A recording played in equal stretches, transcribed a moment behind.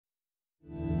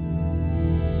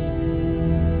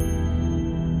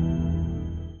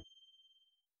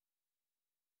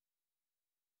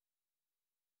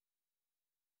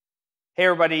Hey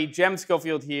everybody, Jem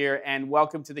Schofield here, and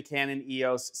welcome to the Canon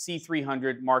EOS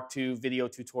C300 Mark II video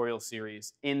tutorial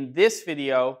series. In this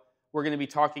video, we're going to be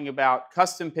talking about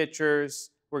custom pictures,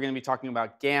 we're going to be talking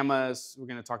about gammas, we're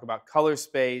going to talk about color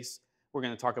space, we're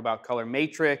going to talk about color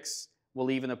matrix, we'll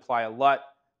even apply a LUT,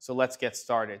 so let's get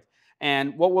started.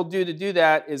 And what we'll do to do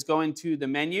that is go into the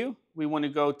menu. We want to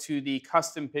go to the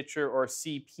custom picture or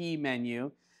CP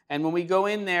menu. And when we go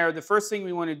in there, the first thing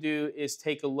we want to do is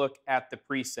take a look at the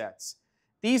presets.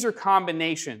 These are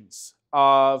combinations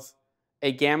of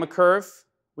a gamma curve,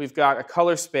 we've got a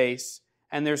color space,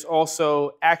 and there's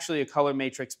also actually a color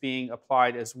matrix being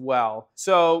applied as well.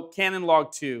 So Canon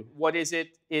Log 2, what is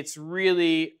it? It's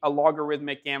really a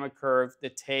logarithmic gamma curve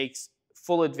that takes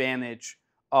full advantage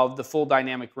of the full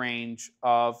dynamic range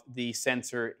of the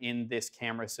sensor in this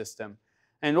camera system.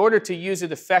 In order to use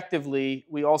it effectively,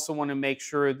 we also want to make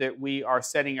sure that we are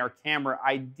setting our camera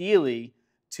ideally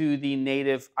to the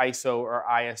native ISO or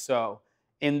ISO.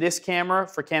 In this camera,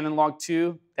 for Canon Log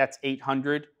 2, that's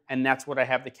 800, and that's what I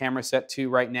have the camera set to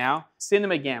right now.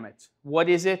 Cinema Gamut, what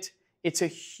is it? It's a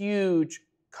huge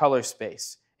color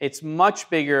space. It's much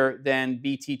bigger than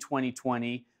BT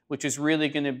 2020, which is really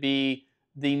going to be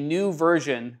the new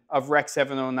version of Rec.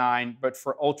 709, but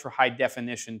for ultra high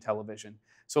definition television.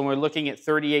 So when we're looking at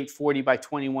 3840 by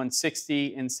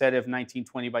 2160 instead of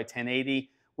 1920 by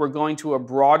 1080, we're going to a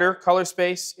broader color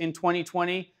space in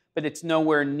 2020, but it's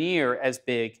nowhere near as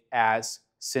big as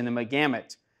Cinema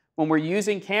Gamut. When we're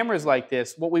using cameras like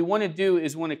this, what we want to do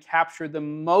is we want to capture the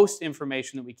most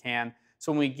information that we can,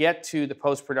 so when we get to the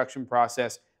post-production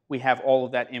process, we have all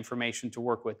of that information to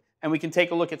work with. And we can take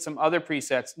a look at some other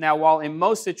presets. Now, while in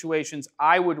most situations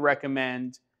I would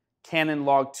recommend Canon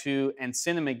Log 2 and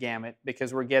Cinema Gamut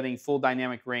because we're getting full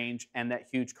dynamic range and that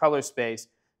huge color space,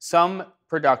 some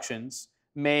productions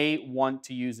may want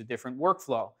to use a different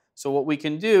workflow. So what we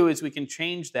can do is we can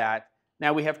change that.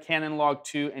 Now we have Canon Log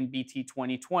 2 and BT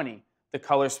 2020, the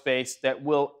color space that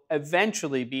will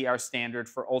eventually be our standard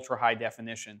for ultra high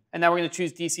definition. And now we're going to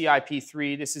choose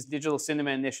DCI-P3. This is Digital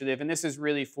Cinema Initiative, and this is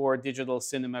really for digital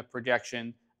cinema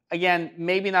projection. Again,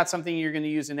 maybe not something you're going to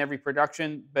use in every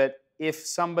production, but if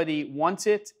somebody wants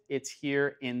it, it's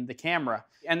here in the camera.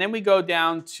 And then we go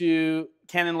down to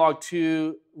Canon Log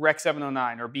 2 Rec.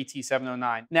 709 or BT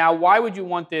 709. Now, why would you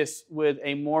want this with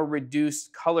a more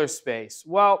reduced color space?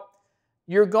 Well,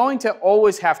 you're going to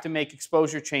always have to make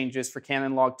exposure changes for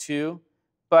Canon Log 2,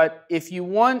 but if you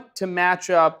want to match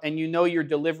up and you know your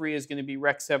delivery is going to be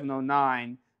Rec.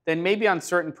 709, then maybe on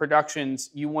certain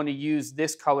productions you want to use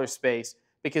this color space,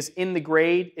 because in the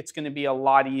grade it's going to be a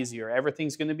lot easier.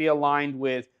 Everything's going to be aligned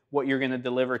with what you're going to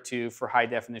deliver to for high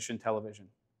definition television.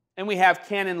 And we have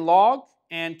Canon Log,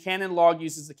 and Canon Log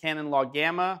uses the Canon Log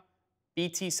Gamma,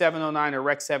 BT 709 or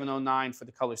Rec. 709 for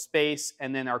the color space,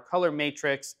 and then our color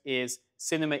matrix is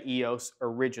Cinema EOS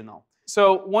Original.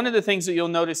 So one of the things that you'll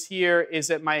notice here is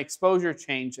that my exposure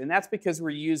changed, and that's because we're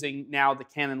using now the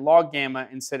Canon Log Gamma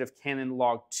instead of Canon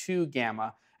Log 2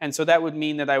 Gamma. And so that would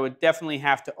mean that I would definitely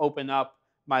have to open up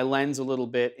my lens a little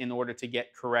bit in order to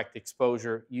get correct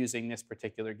exposure using this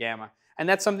particular gamma. And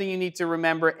that's something you need to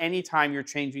remember anytime you're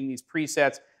changing these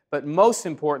presets, but most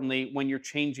importantly when you're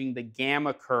changing the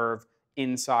gamma curve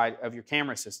inside of your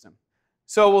camera system.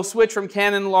 So we'll switch from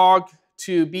Canon Log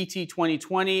to BT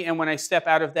 2020, and when I step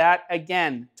out of that,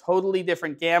 again, totally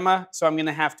different gamma, so I'm going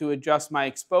to have to adjust my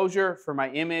exposure for my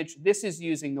image. This is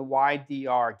using the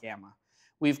YDR gamma.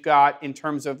 We've got, in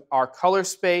terms of our color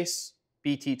space,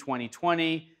 BT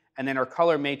 2020, and then our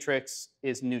color matrix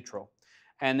is neutral.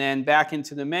 And then back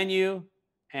into the menu,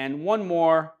 and one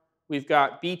more, we've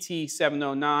got BT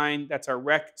 709, that's our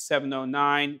Rec.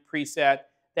 709 preset.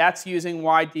 That's using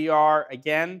YDR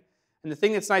again. And the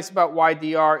thing that's nice about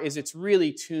YDR is it's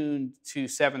really tuned to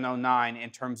 709 in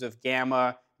terms of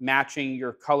gamma matching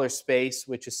your color space,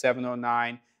 which is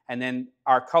 709, and then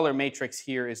our color matrix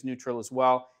here is neutral as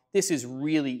well. This is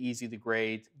really easy to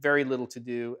grade, very little to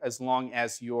do as long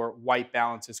as your white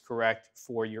balance is correct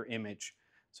for your image.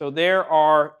 So there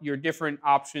are your different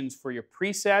options for your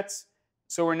presets.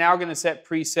 So we're now going to set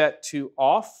preset to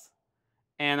off,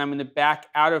 and I'm going to back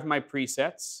out of my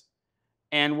presets,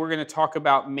 and we're going to talk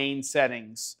about main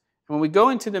settings. And when we go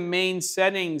into the main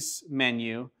settings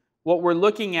menu, what we're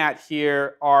looking at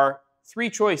here are three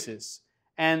choices.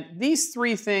 And these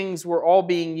three things were all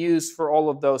being used for all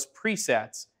of those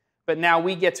presets. But now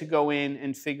we get to go in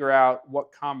and figure out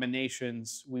what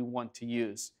combinations we want to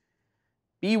use.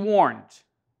 Be warned,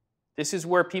 this is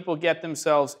where people get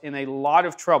themselves in a lot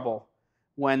of trouble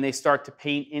when they start to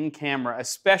paint in camera,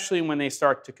 especially when they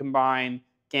start to combine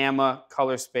gamma,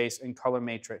 color space, and color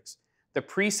matrix. The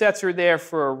presets are there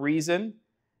for a reason,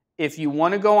 If you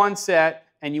want to go on set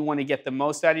and you want to get the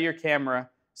most out of your camera,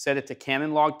 set it to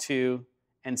Canon Log II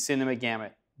and Cinema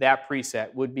Gamut. That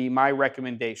preset would be my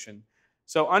recommendation.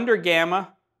 So under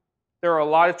Gamma, there are a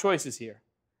lot of choices here,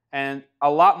 and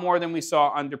a lot more than we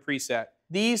saw under preset.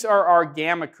 These are our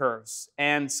gamma curves,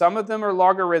 and some of them are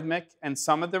logarithmic and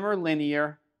some of them are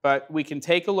linear, but we can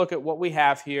take a look at what we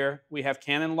have here. We have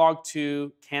Canon Log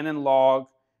II, Canon Log,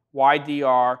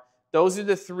 YDR. Those are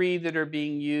the three that are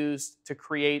being used to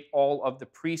create all of the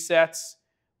presets.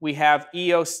 We have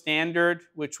EOS Standard,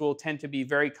 which will tend to be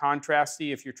very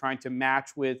contrasty if you're trying to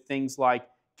match with things like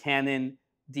Canon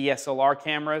DSLR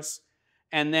cameras.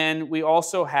 And then we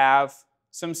also have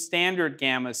some standard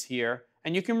gammas here.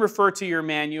 And you can refer to your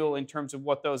manual in terms of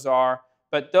what those are.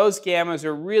 But those gammas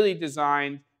are really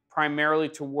designed primarily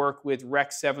to work with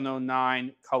Rec.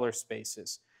 709 color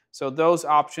spaces. So those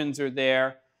options are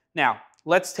there. Now,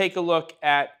 let's take a look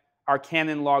at our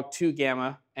Canon Log II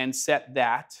gamma and set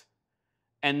that.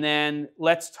 And then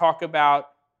let's talk about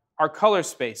our color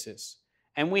spaces.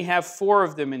 And we have 4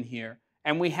 of them in here.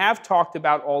 And we have talked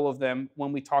about all of them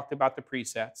when we talked about the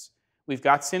presets. We've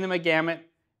got Cinema Gamut,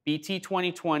 BT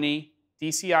 2020,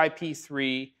 DCI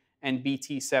P3, and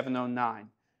BT 709.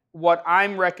 What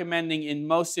I'm recommending in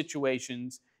most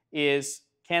situations is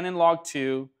Canon Log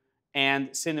II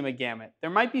and Cinema Gamut. There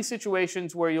might be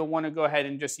situations where you'll want to go ahead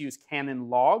and just use Canon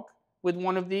Log with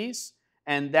one of these,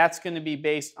 and that's going to be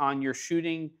based on your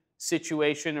shooting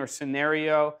situation or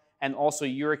scenario and also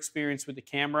your experience with the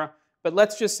camera. But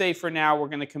let's just say for now we're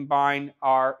going to combine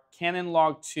our Canon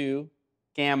Log II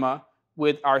Gamma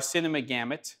with our Cinema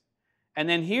Gamut. And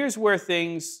then here's where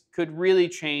things could really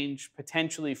change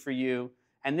potentially for you.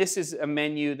 And this is a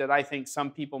menu that I think some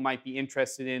people might be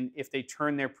interested in if they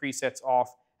turn their presets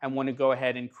off and want to go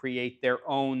ahead and create their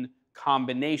own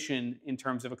combination in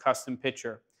terms of a custom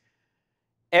picture.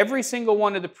 Every single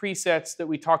one of the presets that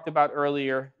we talked about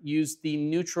earlier used the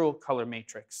neutral color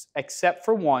matrix, except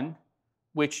for one,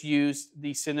 which used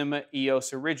the Cinema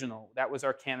EOS Original. That was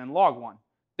our Canon Log one.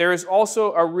 There is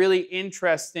also a really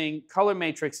interesting color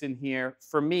matrix in here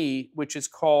for me, which is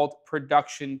called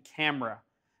Production Camera.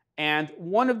 And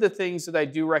one of the things that I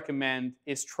do recommend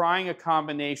is trying a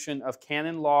combination of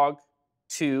Canon Log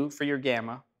II for your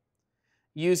gamma,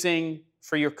 using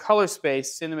for your color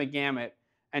space Cinema Gamut,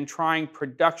 and trying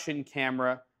Production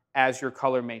Camera as your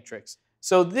color matrix.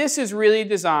 So this is really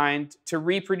designed to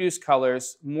reproduce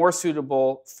colors more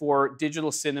suitable for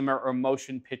digital cinema or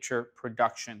motion picture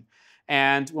production.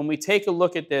 And when we take a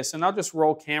look at this, and I'll just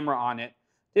roll camera on it,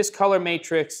 this color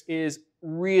matrix is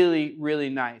really, really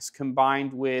nice,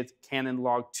 combined with Canon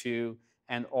Log II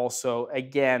and also,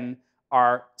 again,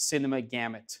 our Cinema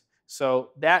Gamut. So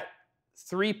that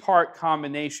 3-part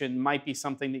combination might be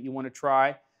something that you want to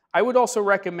try. I would also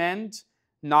recommend,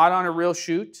 not on a real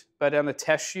shoot, but on a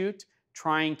test shoot,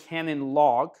 trying Canon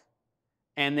Log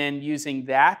and then using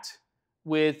that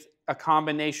with a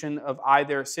combination of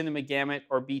either Cinema Gamut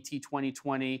or BT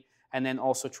 2020, and then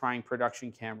also trying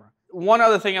Production Camera. One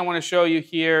other thing I want to show you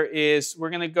here is we're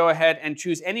going to go ahead and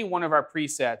choose any one of our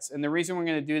presets. And the reason we're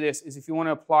going to do this is if you want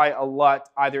to apply a LUT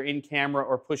either in camera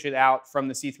or push it out from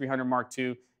the C300 Mark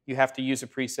II, you have to use a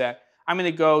preset. I'm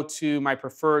going to go to my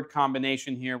preferred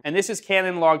combination here. And this is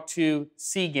Canon Log II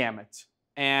C Gamut.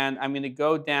 And I'm going to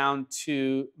go down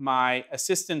to my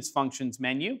Assistance Functions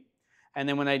menu. And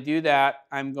then when I do that,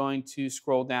 I'm going to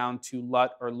scroll down to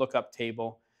LUT or Lookup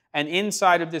Table. And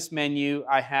inside of this menu,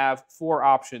 I have 4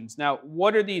 options. Now,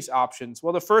 what are these options?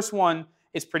 Well, the first one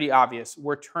is pretty obvious.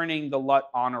 We're turning the LUT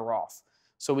on or off.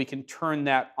 So we can turn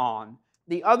that on.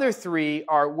 The other 3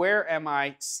 are where am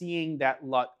I seeing that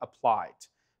LUT applied?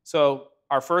 So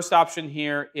our first option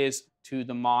here is to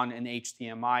the MON and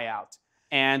HDMI out.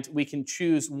 And we can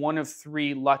choose one of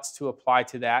 3 LUTs to apply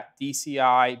to that,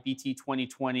 DCI, BT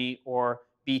 2020, or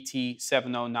BT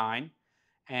 709.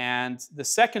 And the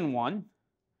second one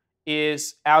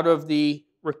is out of the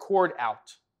record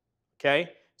out,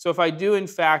 okay? So if I do, in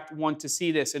fact, want to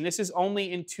see this, and this is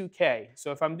only in 2K.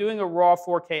 So if I'm doing a raw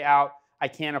 4K out, I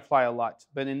can't apply a LUT.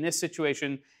 But in this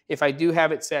situation, if I do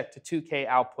have it set to 2K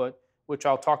output, which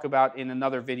I'll talk about in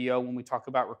another video when we talk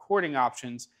about recording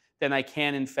options, then I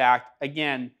can, in fact,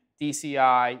 again,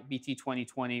 DCI, BT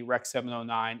 2020, Rec.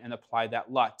 709, and apply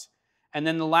that LUT. And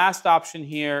then the last option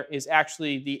here is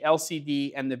actually the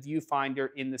LCD and the viewfinder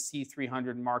in the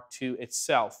C300 Mark II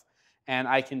itself. And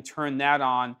I can turn that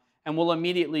on, and we'll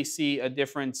immediately see a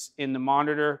difference in the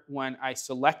monitor when I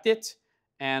select it.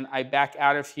 And I back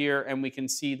out of here, and we can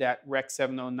see that Rec.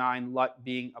 709 LUT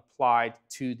being applied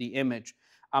to the image.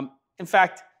 In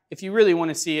fact, if you really want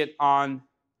to see it on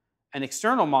an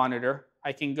external monitor,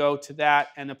 I can go to that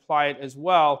and apply it as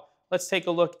well. Let's take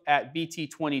a look at BT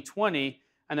 2020,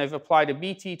 and I've applied a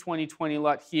BT 2020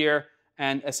 LUT here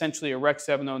and essentially a Rec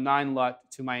 709 LUT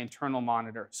to my internal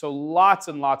monitor. So lots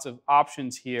and lots of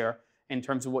options here in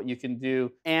terms of what you can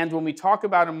do. And when we talk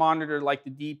about a monitor like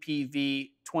the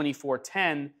DPV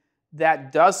 2410,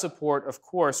 that does support, of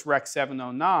course, Rec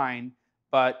 709,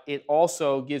 but it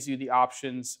also gives you the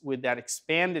options with that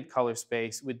expanded color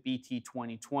space with BT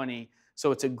 2020.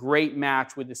 So it's a great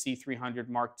match with the C300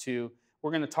 Mark II.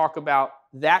 We're going to talk about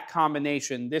that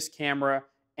combination, this camera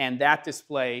and that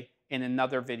display, in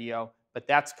another video, but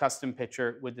that's custom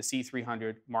picture with the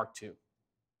C300 Mark II.